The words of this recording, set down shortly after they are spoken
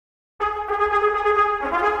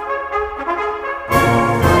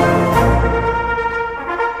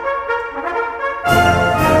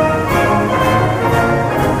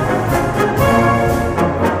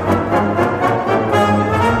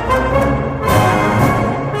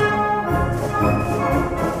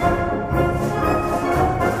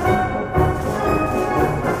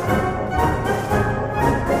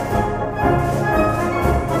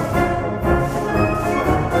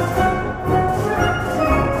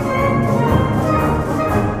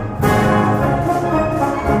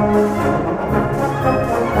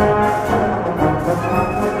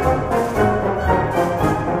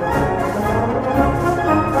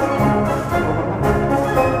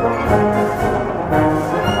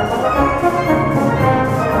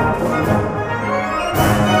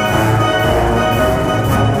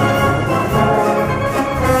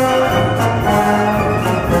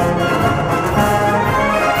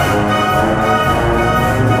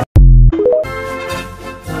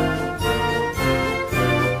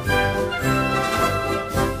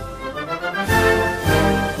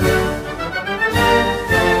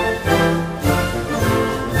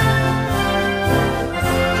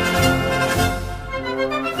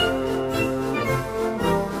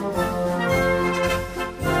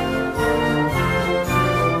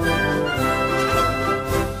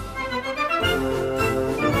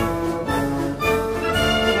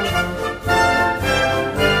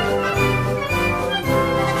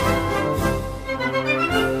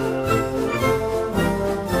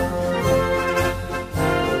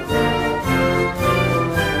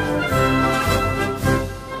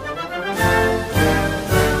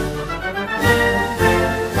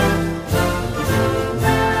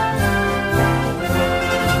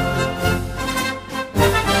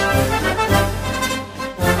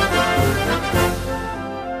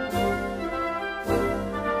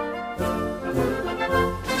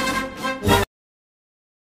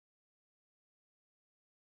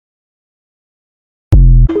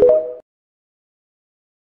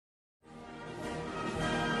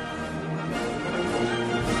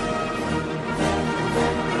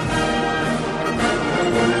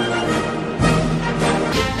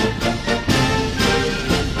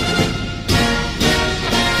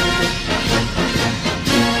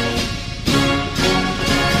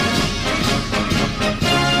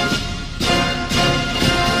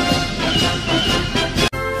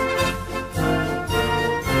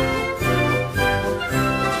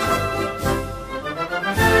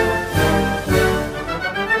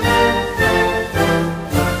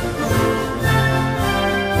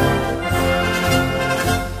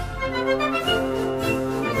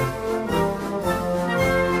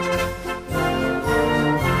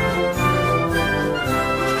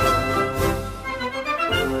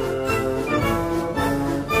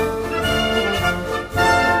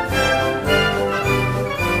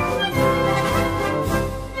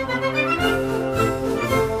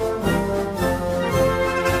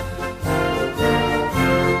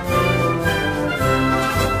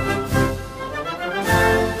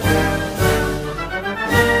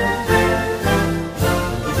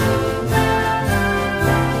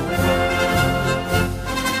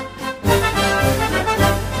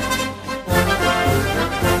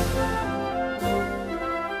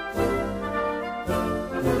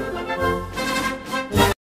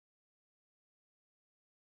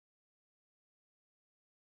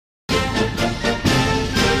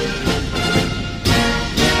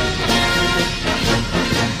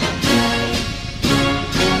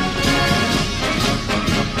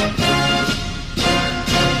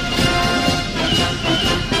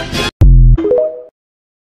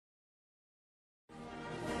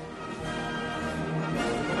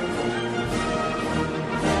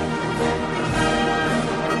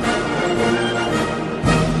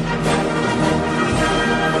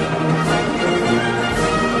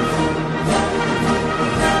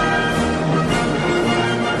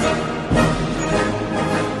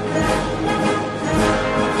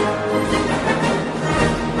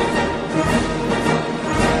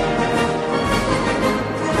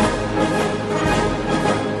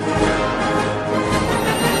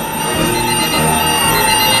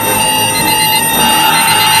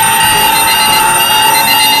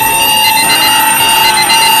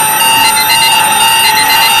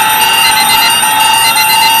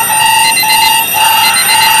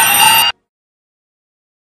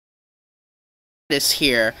this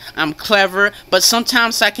here. I'm clever, but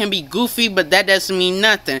sometimes I can be goofy, but that doesn't mean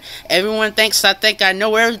nothing. Everyone thinks I think I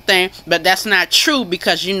know everything, but that's not true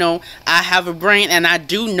because I have a brain and I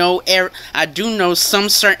do know some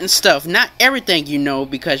certain stuff. Not everything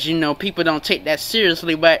because people don't take that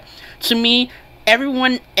seriously, but to me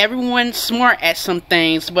everyone's smart at some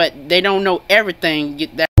things, but they don't know everything.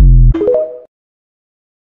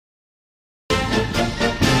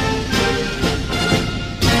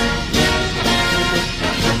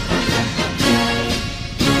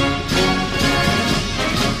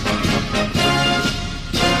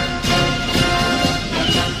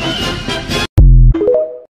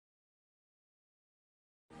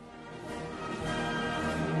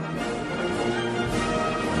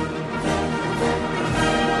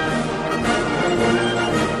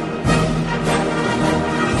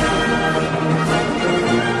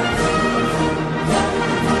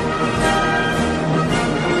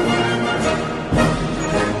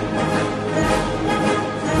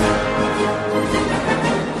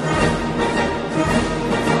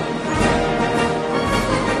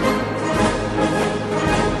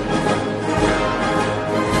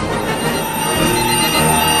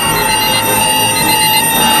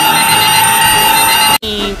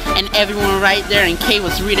 And everyone right there, and Kay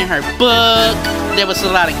was reading her book. There was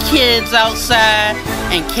a lot of kids outside,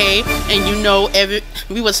 and Kay, and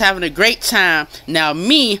we was having a great time. Now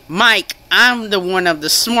me, Mike, I'm the one of the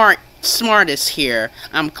smartest here.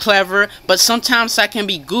 I'm clever, but sometimes I can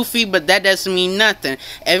be goofy, but that doesn't mean nothing.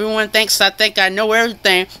 Everyone thinks I think I know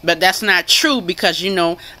everything, but that's not true because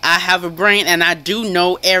I have a brain and I do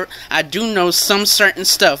know some certain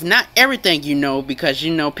stuff. Not everything because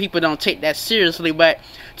people don't take that seriously, but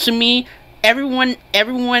to me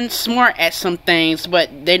everyone's smart at some things, but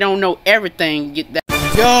they don't know everything.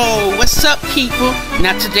 Yo, what's up, people?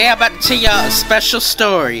 Now today I'm about to tell y'all a special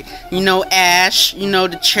story. Ash,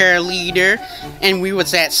 the cheerleader, and we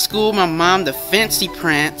was at school. My mom, the fancy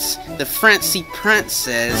princess.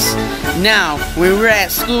 Now, when we were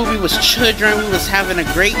at school, we was children. We was having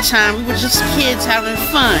a great time. We were just kids having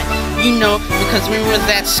fun. Because when we was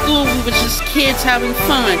at school, we was just kids having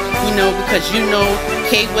fun. Because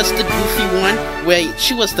Kate was the goofy one. Well,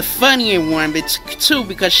 she was the funnier one, but too,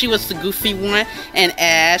 because she was the goofy one, and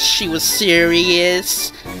Ash, she was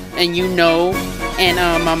serious, and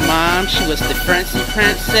and my mom, she was the fancy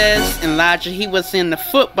princess, and Elijah, he was in the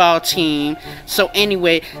football team. So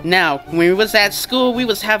anyway, now when we was at school, we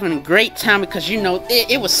was having a great time because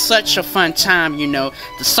it was such a fun time. The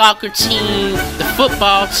soccer team, the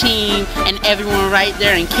football team, and everyone right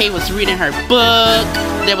there, and Kay was reading her book.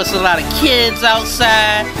 There was a lot of kids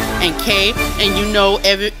outside, and Kay, and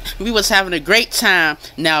we was having a great time.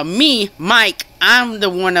 Now me, Mike, I'm the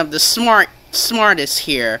one of the smartest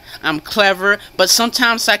here. I'm clever, but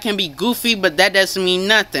sometimes I can be goofy, but that doesn't mean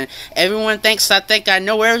nothing. Everyone thinks I think I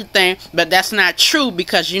know everything, but that's not true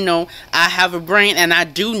because I have a brain and I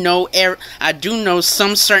do know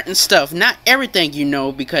some certain stuff. Not everything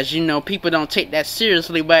because people don't take that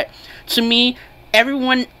seriously, but to me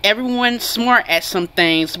everyone's smart at some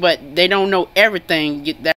things, but they don't know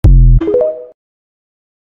everything.